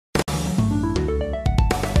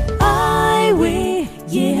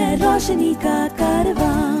रोशनी का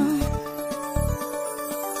कारवां।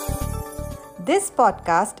 This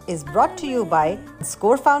podcast is brought to you by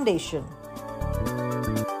Score Foundation.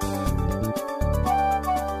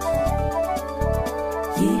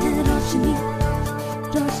 ये है रोशनी,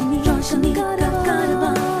 रोशनी, रोशनी का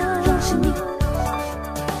कारवां, रोशनी।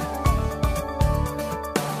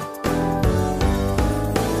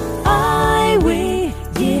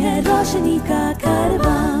 ये है रोशनी का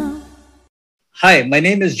कारवां। Hi, my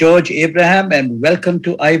name is George Abraham and welcome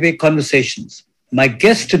to iWay Conversations. My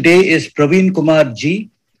guest today is Praveen Kumar G,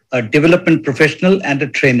 a development professional and a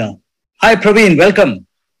trainer. Hi, Praveen, welcome.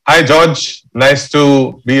 Hi, George. Nice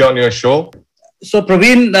to be on your show. So,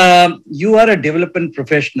 Praveen, you are a development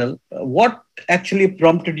professional. What actually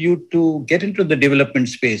prompted you to get into the development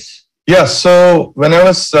space? Yeah, so when I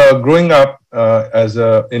was growing up,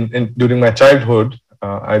 during my childhood,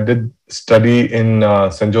 I did study in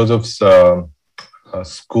St. Joseph's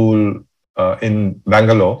School in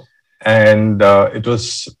Bangalore. And it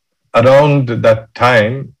was around that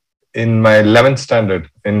time in my 11th standard.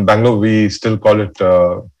 In Bangalore, we still call it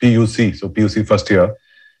PUC, so PUC first year,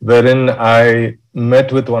 wherein I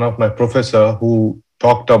met with one of my professor who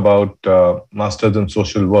talked about Masters in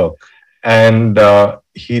Social Work. And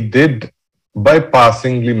he did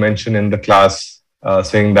bypassingly mention in the class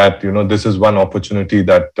saying that, this is one opportunity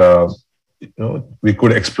that, we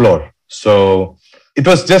could explore. So it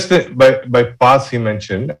was just by pass he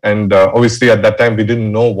mentioned. And obviously at that time, we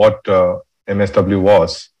didn't know what MSW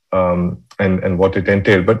was and what it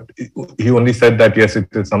entailed. But he only said that, yes, it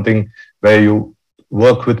is something where you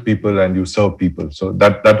work with people and you serve people. So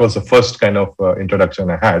that was the first kind of introduction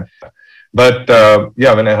I had. But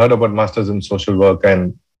when I heard about Masters in Social Work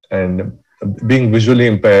and being visually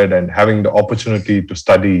impaired and having the opportunity to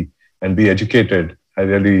study and be educated, I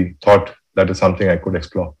really thought that is something I could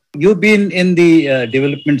explore. You've been in the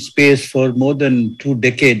development space for more than 2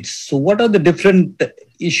 decades. So what are the different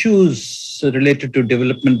issues related to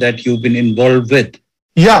development that you've been involved with?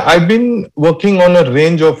 Yeah, I've been working on a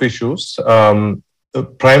range of issues,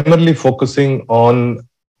 primarily focusing on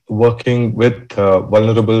working with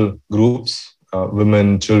vulnerable groups,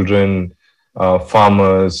 women, children,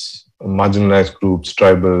 farmers, marginalized groups,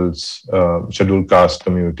 tribals, scheduled caste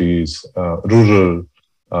communities, rural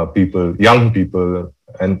people, young people,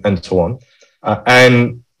 and so on.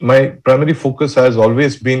 And my primary focus has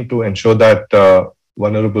always been to ensure that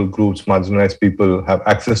vulnerable groups, marginalized people have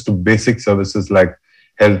access to basic services like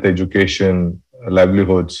health, education,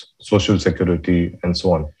 livelihoods, social security, and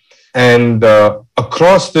so on. And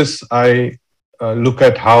across this, I look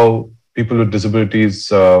at how people with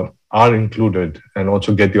disabilities are included and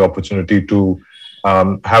also get the opportunity to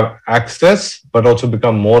have access, but also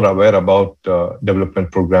become more aware about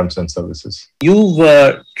development programs and services.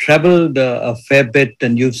 You've traveled a fair bit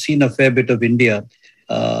and you've seen a fair bit of India.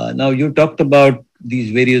 Now, you talked about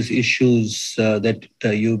these various issues that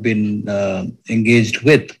you've been engaged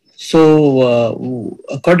with. So,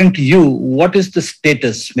 according to you, what is the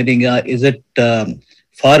status? Meaning, is it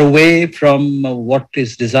far away from what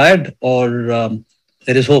is desired, or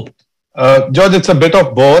there is hope? George, it's a bit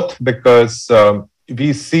of both, because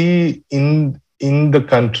we see in the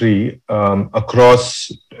country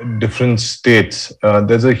across different states,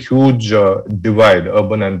 there's a huge divide,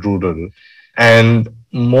 urban and rural, and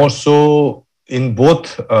more so in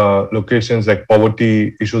both locations, like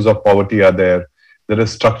poverty, issues of poverty are there. There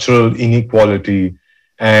is structural inequality,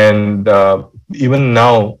 and even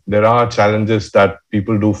now there are challenges that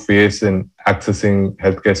people do face in accessing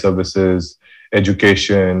healthcare services,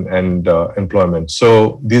 education, and employment.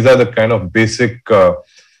 So these are the kind of basic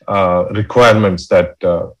requirements that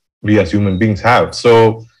we as human beings have.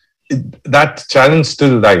 So that challenge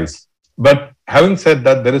still lies. But having said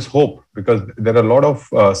that, there is hope, because there are a lot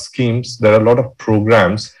of schemes, there are a lot of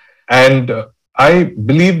programs, and I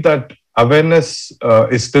believe that awareness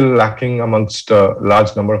is still lacking amongst a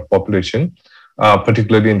large number of population,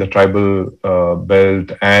 particularly in the tribal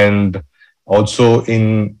belt, and also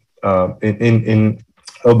in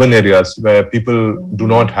urban areas where people do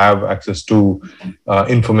not have access to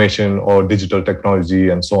information or digital technology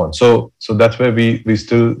and so on. So that's where we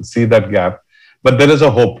still see that gap. But there is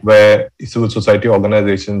a hope where civil society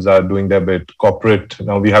organizations are doing their bit.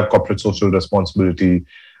 Now we have corporate social responsibility.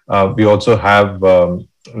 We also have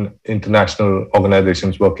international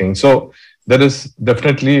organizations working. So there is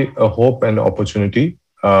definitely a hope and opportunity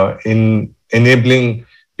in enabling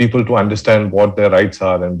people to understand what their rights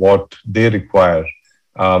are and what they require,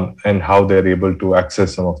 and how they're able to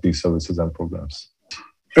access some of these services and programs.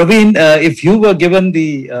 Praveen, if you were given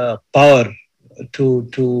the power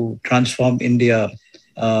to transform India,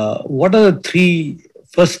 what are the 3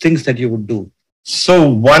 first things that you would do? So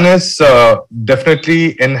one is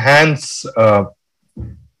definitely enhance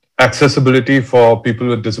accessibility for people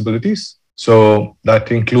with disabilities. So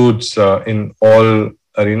that includes in all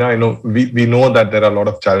arena. I know we know that there are a lot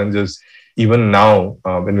of challenges even now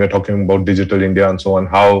when we're talking about digital India and so on,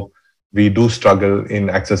 how we do struggle in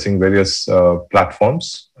accessing various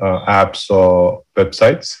platforms, apps or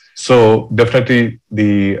websites. So definitely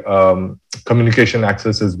the communication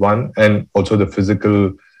access is one, and also the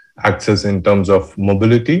physical access in terms of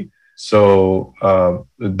mobility. So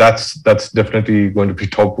that's definitely going to be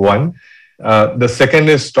top one. The second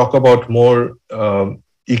is talk about more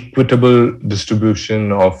equitable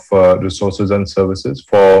distribution of resources and services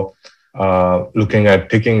for looking at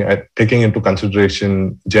taking into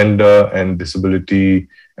consideration gender and disability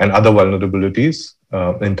and other vulnerabilities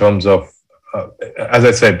in terms of, as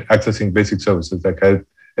I said, accessing basic services like health,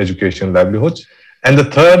 education, livelihoods. And the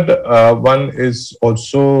third one is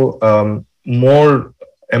also more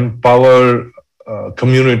empower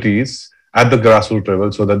communities at the grassroots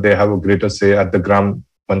level so that they have a greater say at the Gram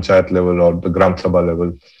Panchayat level or the Gram Sabha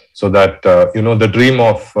level, so that, the dream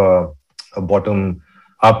of a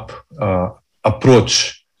bottom-up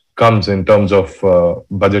approach comes in terms of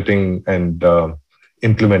budgeting and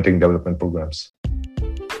implementing development programs.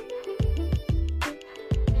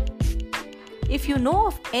 If you know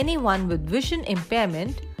of anyone with vision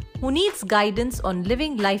impairment who needs guidance on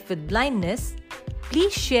living life with blindness,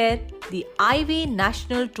 please share the Eyeway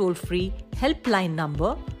National Toll-Free Helpline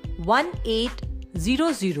number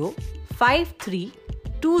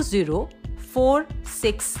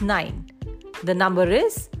 1800-5320-469. The number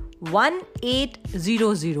is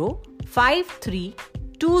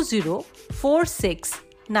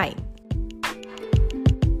 1800-5320-469.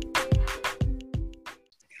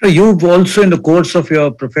 You've also, in the course of your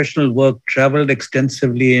professional work, traveled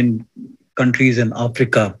extensively in countries in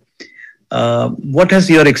Africa. What has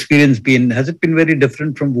your experience been? Has it been very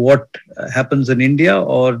different from what happens in India,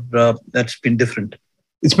 or that's been different?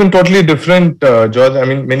 It's been totally different, George. I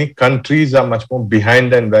mean, many countries are much more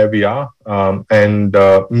behind than where we are, and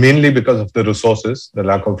mainly because of the resources, the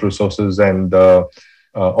lack of resources and the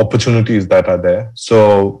opportunities that are there.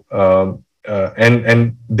 So,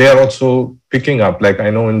 and they are also picking up. Like I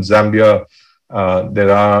know in Zambia,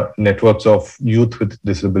 there are networks of youth with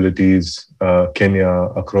disabilities, Kenya,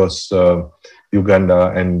 across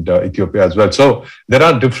Uganda and Ethiopia as well. So there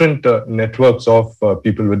are different networks of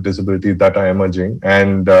people with disabilities that are emerging,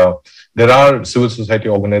 and there are civil society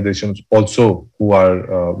organizations also who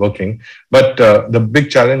are working. But the big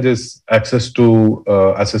challenge is access to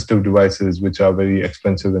assistive devices, which are very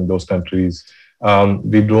expensive in those countries.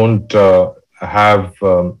 We don't have,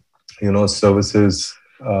 services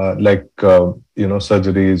like,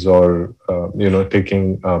 surgeries or,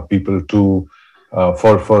 taking people to,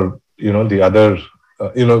 for the other,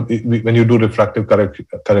 when you do refractive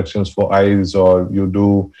corrections for eyes, or you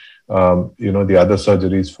do, the other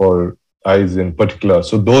surgeries for eyes in particular.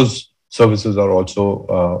 So those services are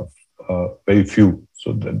also very few.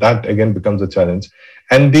 So that again becomes a challenge.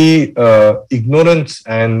 And the ignorance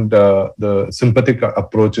and the sympathetic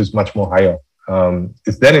approach is much more higher.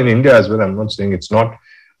 It's there in India as well. I'm not saying it's not,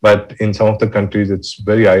 but in some of the countries, it's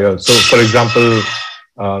very higher. So, for example,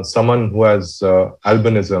 someone who has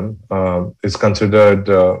albinism is considered,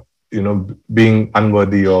 being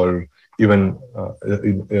unworthy or even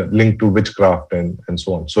linked to witchcraft and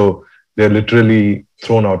so on. So they're literally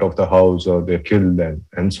thrown out of the house, or they're killed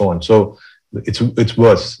and so on. So it's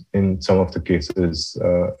worse in some of the cases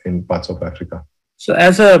in parts of Africa. So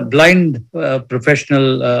as a blind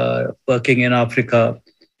professional working in Africa,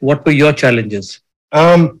 what were your challenges?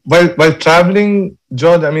 While traveling,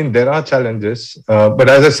 George, I mean, there are challenges. But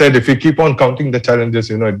as I said, if you keep on counting the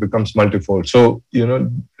challenges, it becomes multifold. So,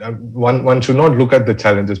 one should not look at the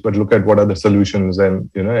challenges, but look at what are the solutions, and,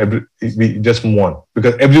 we just move on,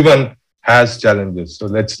 because everyone has challenges. So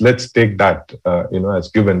let's take that,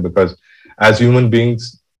 as given, because as human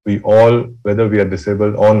beings, we all, whether we are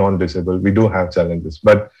disabled or non-disabled, we do have challenges.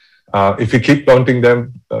 But if you keep counting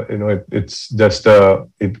them, it's just,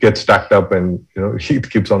 it gets stacked up, and, it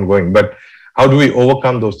keeps on going. But how do we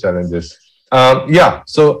overcome those challenges?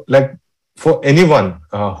 So like for anyone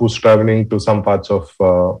who's traveling to some parts of,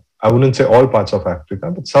 I wouldn't say all parts of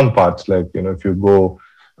Africa, but some parts, like, if you go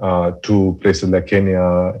to places like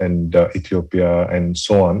Kenya and Ethiopia and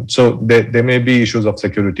so on. So there may be issues of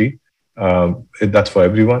security. That's for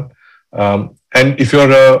everyone. And if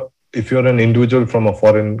you're an individual from a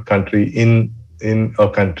foreign country in a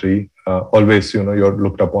country, always, you're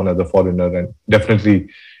looked upon as a foreigner, and definitely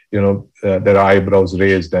there are eyebrows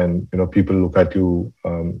raised, and people look at you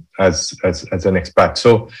as an expat.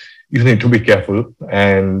 So you need to be careful.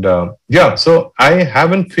 And so I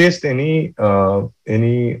haven't faced any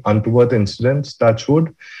untoward incidents, touch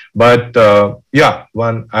wood. But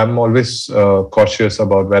I'm always cautious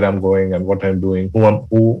about where I'm going and what I'm doing,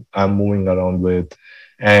 who I'm moving around with,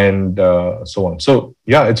 and so on. So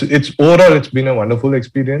it's overall, it's been a wonderful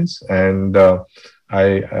experience, and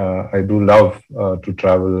I do love to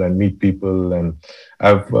travel and meet people, and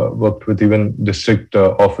I've worked with even district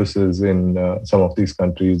offices in some of these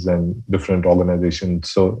countries and different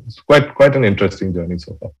organizations. So it's quite an interesting journey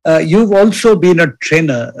so far. You've also been a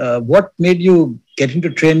trainer. What made you get into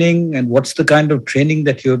training, and what's the kind of training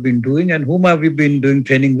that you have been doing, and whom have you been doing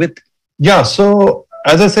training with? Yeah, so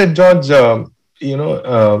as I said, George,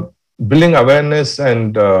 building awareness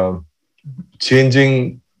and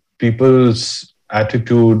changing people's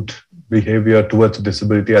attitude, behavior towards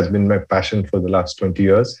disability has been my passion for the last 20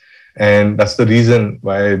 years. And that's the reason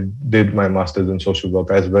why I did my master's in social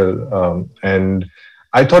work as well. And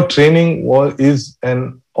I thought training is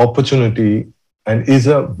an opportunity and is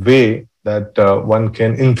a way that one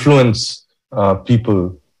can influence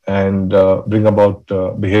people and bring about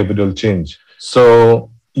behavioral change. So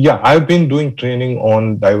I've been doing training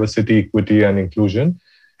on diversity, equity, and inclusion.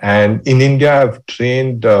 And in India, I've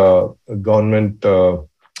trained government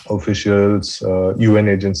officials, UN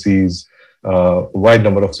agencies, a wide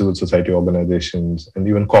number of civil society organizations, and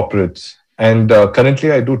even corporates. And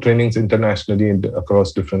currently, I do trainings internationally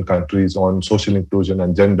across different countries on social inclusion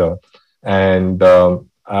and gender. And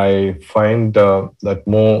I find that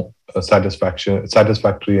more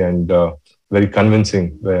satisfactory and very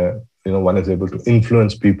convincing, where one is able to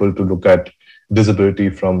influence people to look at disability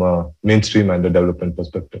from a mainstream and a development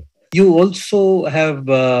perspective. You also have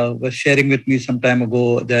was sharing with me some time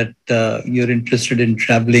ago that you're interested in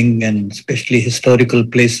traveling, and especially historical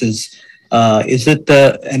places. Is it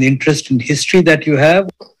an interest in history that you have?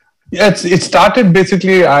 Yeah, it started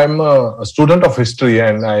basically, I'm a student of history,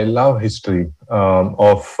 and I love history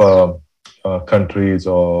of countries,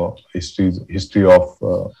 or history of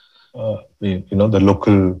the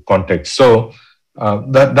local context. So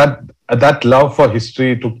that love for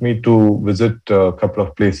history took me to visit a couple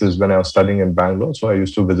of places when I was studying in Bangalore. So I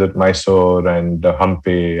used to visit Mysore and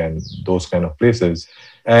Hampi and those kind of places,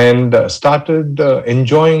 and started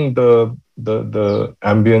enjoying the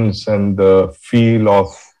ambience and the feel of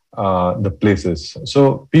the places.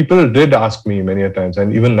 So people did ask me many a times,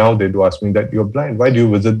 and even now they do ask me that, you're blind, why do you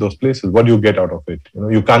visit those places? What do you get out of it?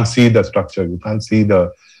 You can't see the structure, you can't see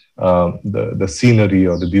the scenery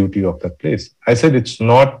or the beauty of that place. I said it's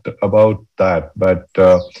not about that, but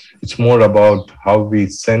it's more about how we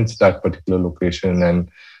sense that particular location, and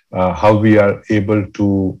how we are able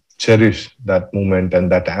to cherish that moment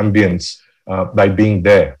and that ambience by being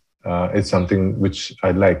there. Is something which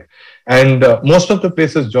I like. And most of the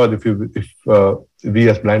places, George, if we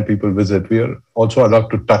as blind people visit, we are also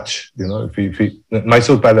allowed to touch.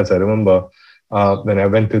 Mysore Palace, I remember, when I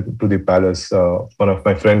went to the palace, one of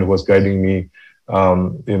my friends who was guiding me,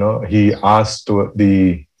 he asked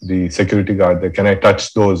the security guard, can I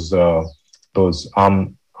touch those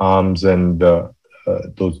arms and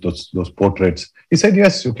those portraits? He said,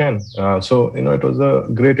 yes, you can. So it was a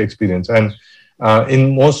great experience. And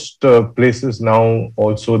in most places now,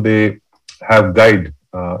 also they have guide,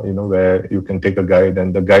 where you can take a guide,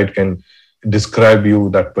 and the guide can describe you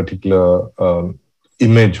that particular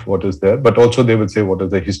image, what is there, but also they will say what is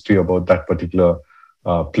the history about that particular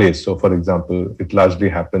place. So for example, it largely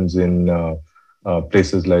happens in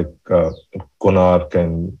places like Konark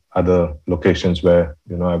and other locations where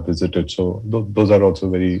I visited. So those are also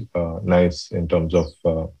very nice in terms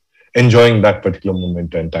of enjoying that particular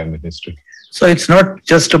moment and time in history. So it's not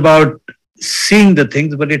just about seeing the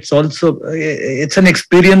things, but it's also it's an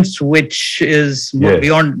experience which is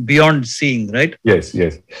beyond seeing, right? Yes.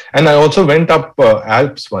 And I also went up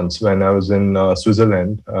Alps once when I was in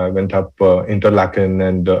Switzerland. I went up Interlaken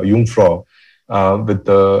and Jungfrau with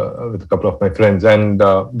a couple of my friends, and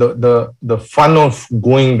the fun of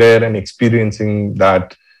going there and experiencing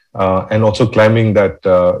that. And also climbing that,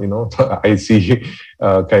 icy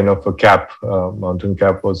kind of a cap, mountain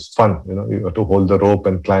cap was fun. You have to hold the rope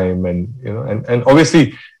and climb, and and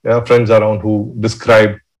obviously there are friends around who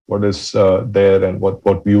describe what is there and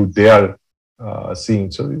what view they are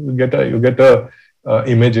seeing. So you get a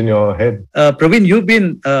image in your head. Praveen, you've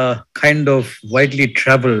been kind of widely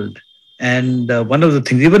traveled, and one of the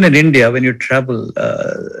things, even in India, when you travel,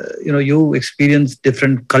 you experience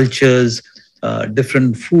different cultures.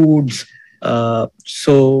 Different foods.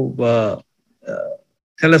 So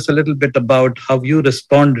tell us a little bit about how you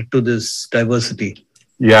respond to this diversity.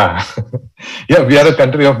 Yeah, yeah, we are a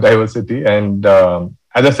country of diversity, and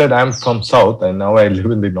as I said, I'm from South, and now I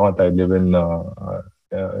live in the North. I live in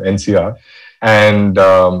NCR, and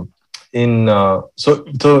in the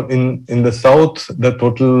South, the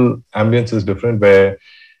total ambience is different. Where,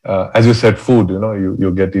 as you said, food.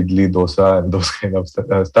 You get idli, dosa, and those kind of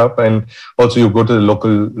stuff, and also you go to the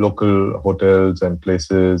local hotels and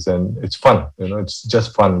places, and it's fun. It's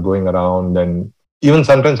just fun going around, and even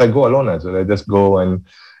sometimes I go alone as well. I just go and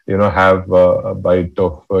have a bite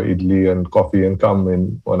of idli and coffee and come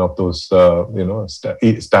in one of those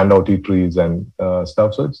standout eateries and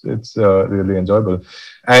stuff. So it's really enjoyable.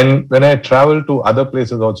 And when I travel to other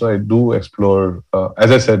places also, I do explore.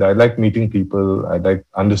 As I said, I like meeting people. I like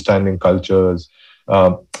understanding cultures.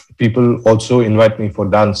 People also invite me for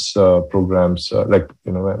dance programs.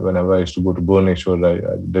 Whenever I used to go to Bhubaneswar,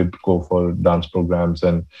 I did go for dance programs,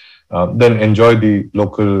 and then enjoy the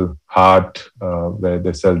local art where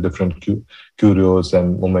they sell different curios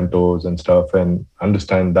and mementos and stuff, and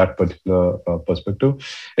understand that particular perspective.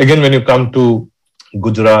 Again, when you come to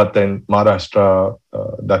Gujarat and Maharashtra,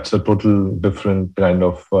 that's a total different kind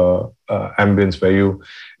of ambience where you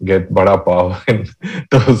get bada pav and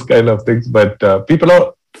those kind of things. But people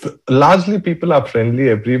are friendly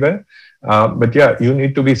everywhere. But yeah, you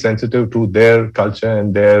need to be sensitive to their culture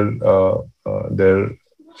and their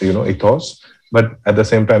ethos, but at the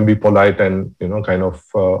same time be polite and kind of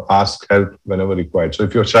ask help whenever required. So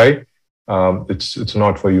if you're shy, it's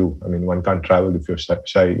not for you. I mean, one can't travel if you're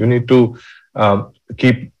shy. You need to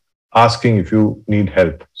keep asking if you need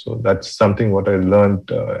help. So that's something what I learned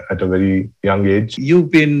at a very young age. You've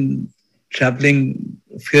been traveling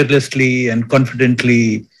fearlessly and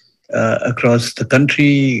confidently across the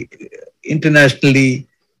country, internationally.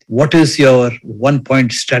 What is your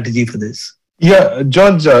one-point strategy for this? Yeah,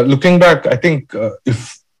 George, looking back, I think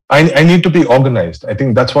if I need to be organized, I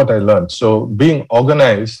think that's what I learned. So being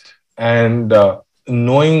organized and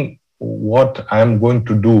knowing what I'm going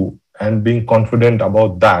to do and being confident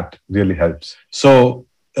about that really helps. So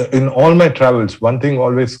in all my travels, one thing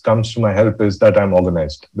always comes to my help is that I'm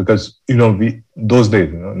organized, because, those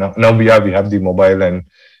days, now we have the mobile, and,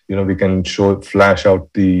 we can flash out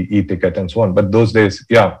the e-ticket and so on. But those days,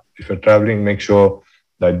 yeah, if you're traveling, make sure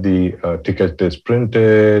that the ticket is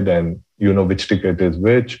printed and you know which ticket is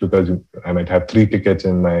which, because I might have 3 tickets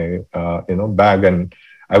in my bag and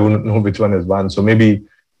I wouldn't know which one is one. So maybe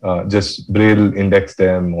just braille index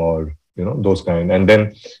them, or those kind. And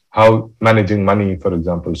then how managing money, for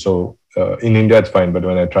example. So in India it's fine, but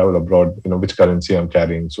when I travel abroad, which currency I'm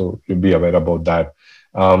carrying. So you'll be aware about that.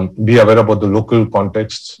 Be aware about the local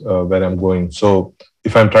context where I'm going. So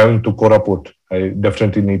if I'm traveling to Koraput, I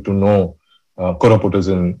definitely need to know. Koraput is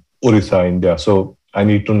in Orissa, India. So I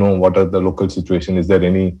need to know what are the local situation. Is there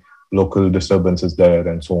any local disturbances there,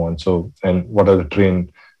 and so on. So, and what are the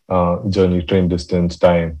train journey, train distance,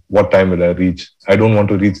 time? What time will I reach? I don't want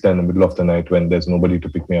to reach there in the middle of the night when there's nobody to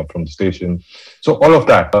pick me up from the station. So all of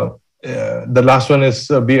that. The last one is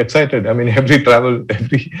be excited. I mean, every travel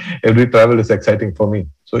is exciting for me.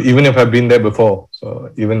 So even if I've been there before, so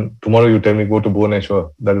even tomorrow you tell me go to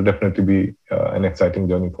Bhubaneswar, that will definitely be an exciting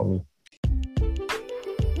journey for me.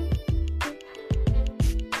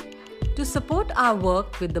 To support our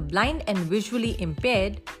work with the blind and visually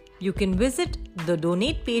impaired, you can visit the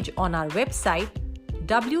donate page on our website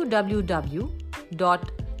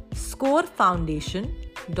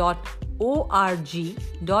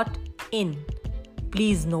www.scorefoundation.org.in.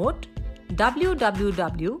 Please note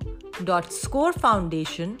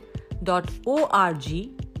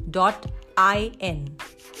www.scorefoundation.org.in.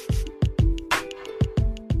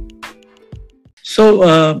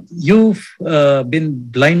 So you've been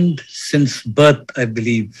blind since birth, I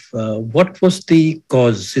believe. What was the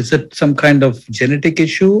cause? Is it some kind of genetic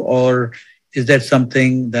issue, or is that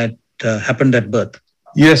something that happened at birth?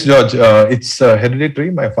 Yes, George. It's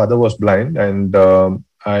hereditary. My father was blind, and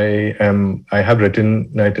I have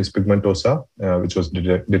retinitis pigmentosa, which was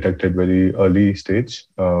detected very early stage.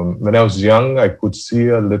 When I was young, I could see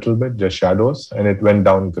a little bit, just shadows, and it went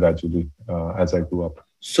down gradually as I grew up.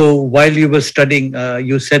 So while you were studying,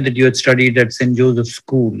 you said that you had studied at St. Joseph's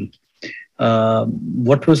School.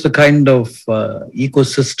 What was the kind of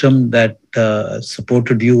ecosystem that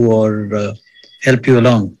supported you or helped you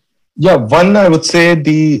along? Yeah, one, I would say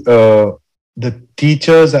the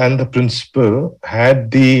teachers and the principal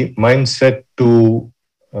had the mindset to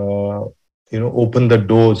open the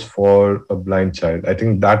doors for a blind child. I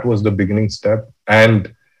think that was the beginning step,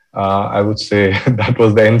 and I would say that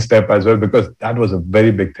was the end step as well, because that was a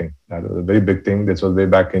very big thing. This was way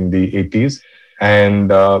back in the 80s. And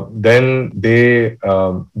then they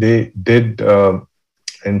did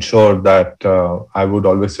ensure that I would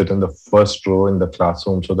always sit in the first row in the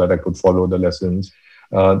classroom so that I could follow the lessons.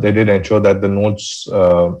 They did ensure that the notes,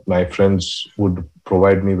 my friends would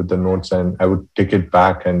provide me with the notes and I would take it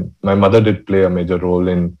back. And my mother did play a major role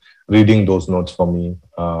in reading those notes for me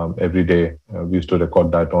every day. We used to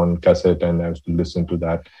record that on cassette and I used to listen to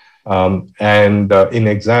that. And in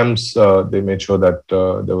exams, they made sure that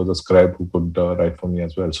there was a scribe who could write for me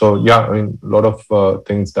as well. So yeah, I mean, a lot of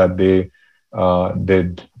things that they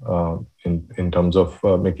did in terms of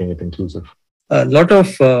making it inclusive. A lot of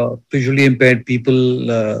visually impaired people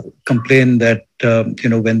complain that,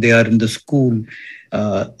 when they are in the school,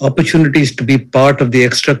 opportunities to be part of the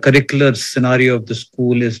extracurricular scenario of the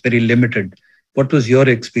school is very limited. What was your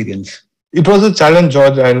experience? It was a challenge,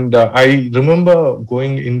 George, and I remember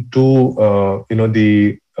going into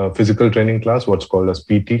the physical training class, what's called as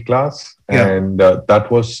PT class, and that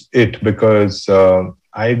was it, because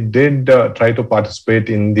I did try to participate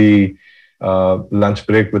in the lunch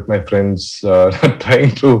break with my friends,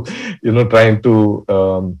 trying to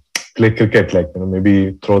play cricket, like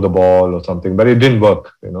maybe throw the ball or something, but it didn't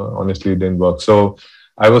work. Honestly, it didn't work. So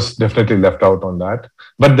I was definitely left out on that.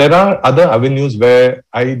 But there are other avenues where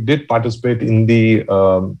I did participate in the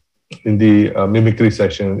mimicry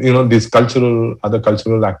session. These other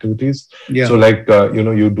cultural activities. Yeah. So like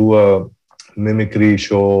you do a mimicry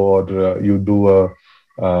show, or you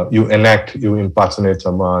impersonate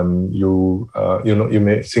someone. You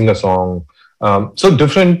may sing a song. So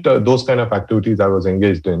different those kind of activities I was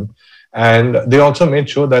engaged in. And they also made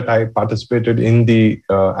sure that I participated in the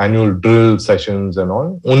annual drill sessions and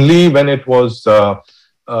all, only when it was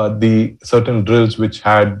the certain drills which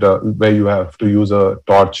had where you have to use a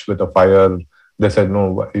torch with a fire. They said,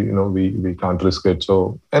 no, we can't risk it.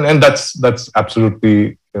 So, and that's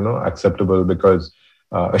absolutely, acceptable, because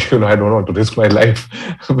I don't want to risk my life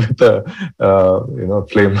with a,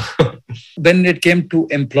 flame. When it came to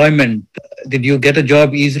employment, did you get a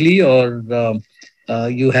job easily, or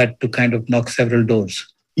you had to kind of knock several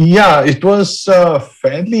doors? Yeah, it was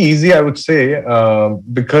fairly easy, I would say,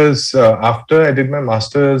 because after I did my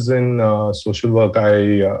master's in social work,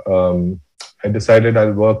 I decided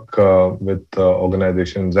I'll work with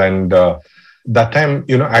organizations. And that time,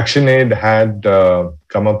 ActionAid had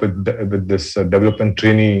come up with this development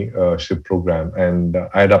traineeship program, and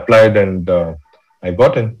I had applied and I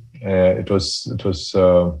got in. It was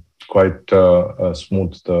quite a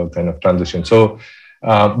smooth kind of transition. So,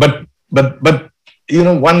 but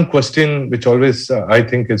one question which always I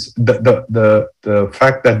think is the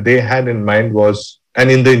fact that they had in mind was,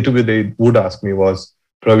 and in the interview they would ask me was,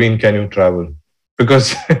 Praveen, can you travel?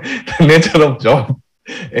 Because the nature of job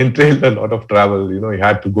entailed a lot of travel. You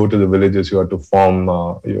had to go to the villages, you had to form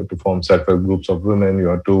self-help groups of women, you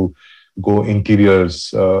had to go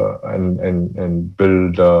interiors and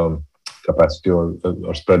build capacity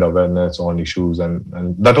or spread awareness on issues,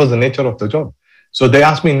 and that was the nature of the job. So they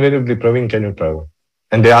asked me invariably, Praveen, can you travel?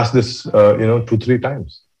 And they asked this 2-3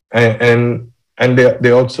 times, and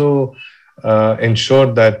they also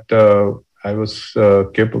ensured that I was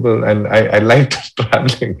capable, and I liked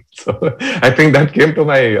traveling. So I think that came to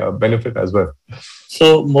my benefit as well.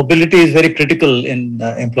 So mobility is very critical in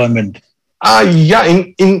employment. Yeah,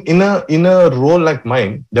 in a role like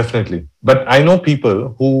mine, definitely. But I know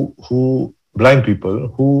people who blind people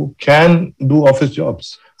who can do office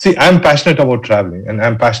jobs. See, I'm passionate about traveling and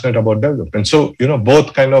I'm passionate about development. So,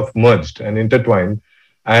 both kind of merged and intertwined.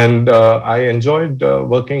 And I enjoyed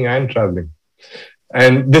working and traveling.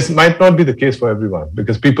 And this might not be the case for everyone,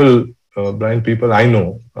 because blind people I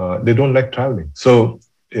know, they don't like traveling. So,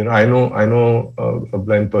 I know a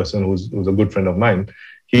blind person who's a good friend of mine.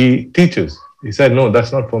 He teaches. He said, no,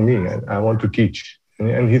 that's not for me. I want to teach.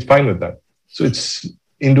 And he's fine with that. So it's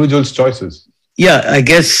individuals' choices. Yeah, I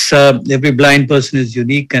guess every blind person is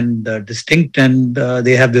unique and distinct, and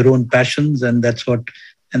they have their own passions, and that's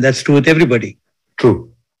true with everybody. True.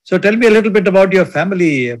 So tell me a little bit about your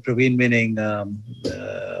family, Praveen, meaning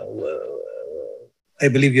I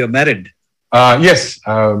believe you're married. Yes,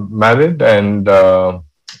 I'm married, and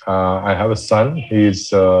I have a son. He's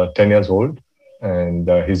 10 years old, and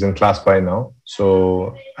he's in class 5 now.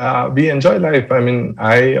 So we enjoy life. I mean,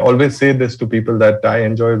 I always say this to people, that I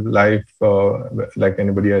enjoy life like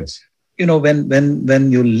anybody else.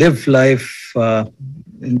 When you live life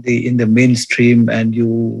in the mainstream, and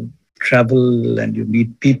you travel and you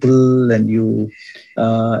meet people and you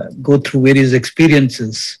go through various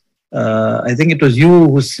experiences. I think it was you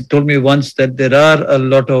who told me once that there are a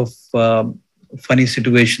lot of funny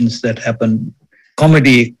situations that happen,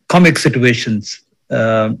 comic situations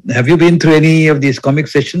Have you been through any of these comic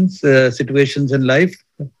sessions, situations in life?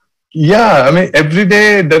 Yeah, I mean, every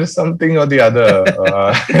day there is something or the other,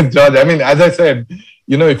 George. I mean, as I said,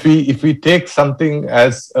 if we take something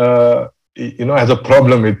as as a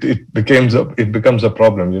problem, it becomes a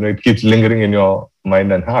problem. It keeps lingering in your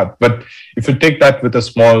mind and heart. But if you take that with a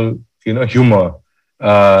small, humor,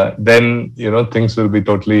 then things will be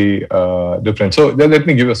totally different. So let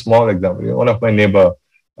me give you a small example. One of my neighbor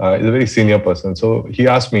is a very senior person. So he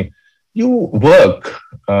asked me, "You work,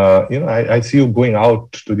 I see you going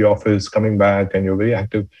out to the office, coming back, and you're very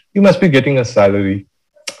active. You must be getting a salary."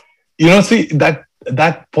 See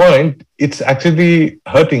that point, it's actually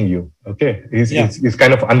hurting you. Okay, he's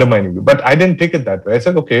kind of undermining you. But I didn't take it that way. I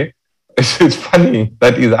said, okay, it's funny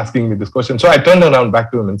that he's asking me this question. So I turned around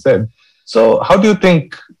back to him and said, "So how do you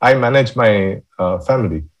think I manage my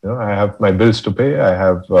family? I have my bills to pay. I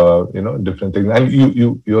have different things, and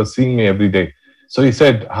you're seeing me every day." So he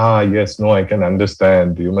said, yes, no, I can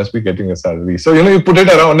understand. You must be getting a salary. So, you put it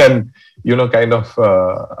around and, kind of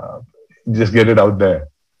just get it out there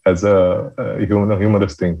as a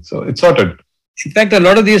humorous thing. So it's sorted. In fact, a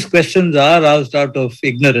lot of these questions are asked out of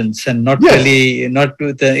ignorance and not really, not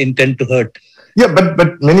with the intent to hurt. Yeah,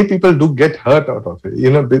 but many people do get hurt out of it.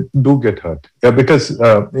 They do get hurt. Yeah, because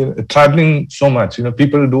traveling so much,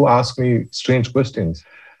 people do ask me strange questions.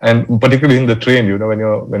 And particularly in the train,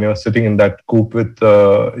 when you're sitting in that coupe with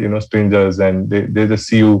strangers, and they just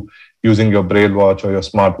see you using your Braille watch or your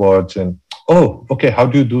smartwatch, and okay, how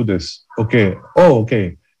do you do this? Okay,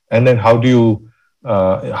 okay, and then how do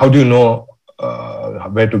you know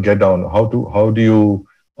where to get down? How do you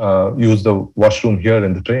use the washroom here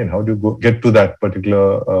in the train? How do you get to that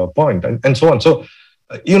particular point, and so on? So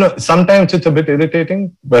sometimes it's a bit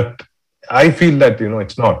irritating, but I feel that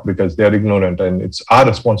it's not, because they are ignorant, and it's our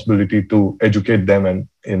responsibility to educate them and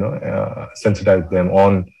sensitize them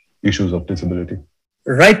on issues of disability.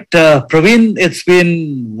 Right, Praveen, it's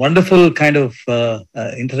been wonderful kind of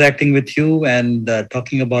interacting with you and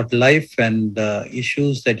talking about life and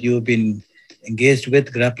issues that you've been engaged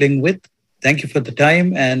with, grappling with. Thank you for the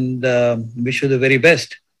time, and wish you the very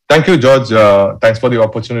best. Thank you, George. Thanks for the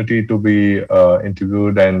opportunity to be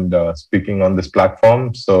interviewed and speaking on this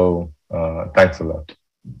platform. So thanks a lot.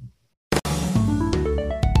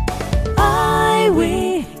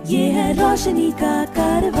 Highway, ये है रोशनी का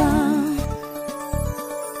कारवां.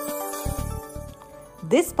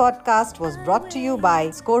 This podcast was brought to you by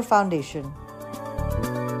Score Foundation.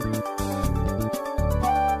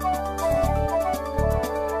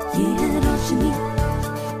 ये है रोशनी,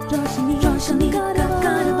 रोशनी, रोशनी का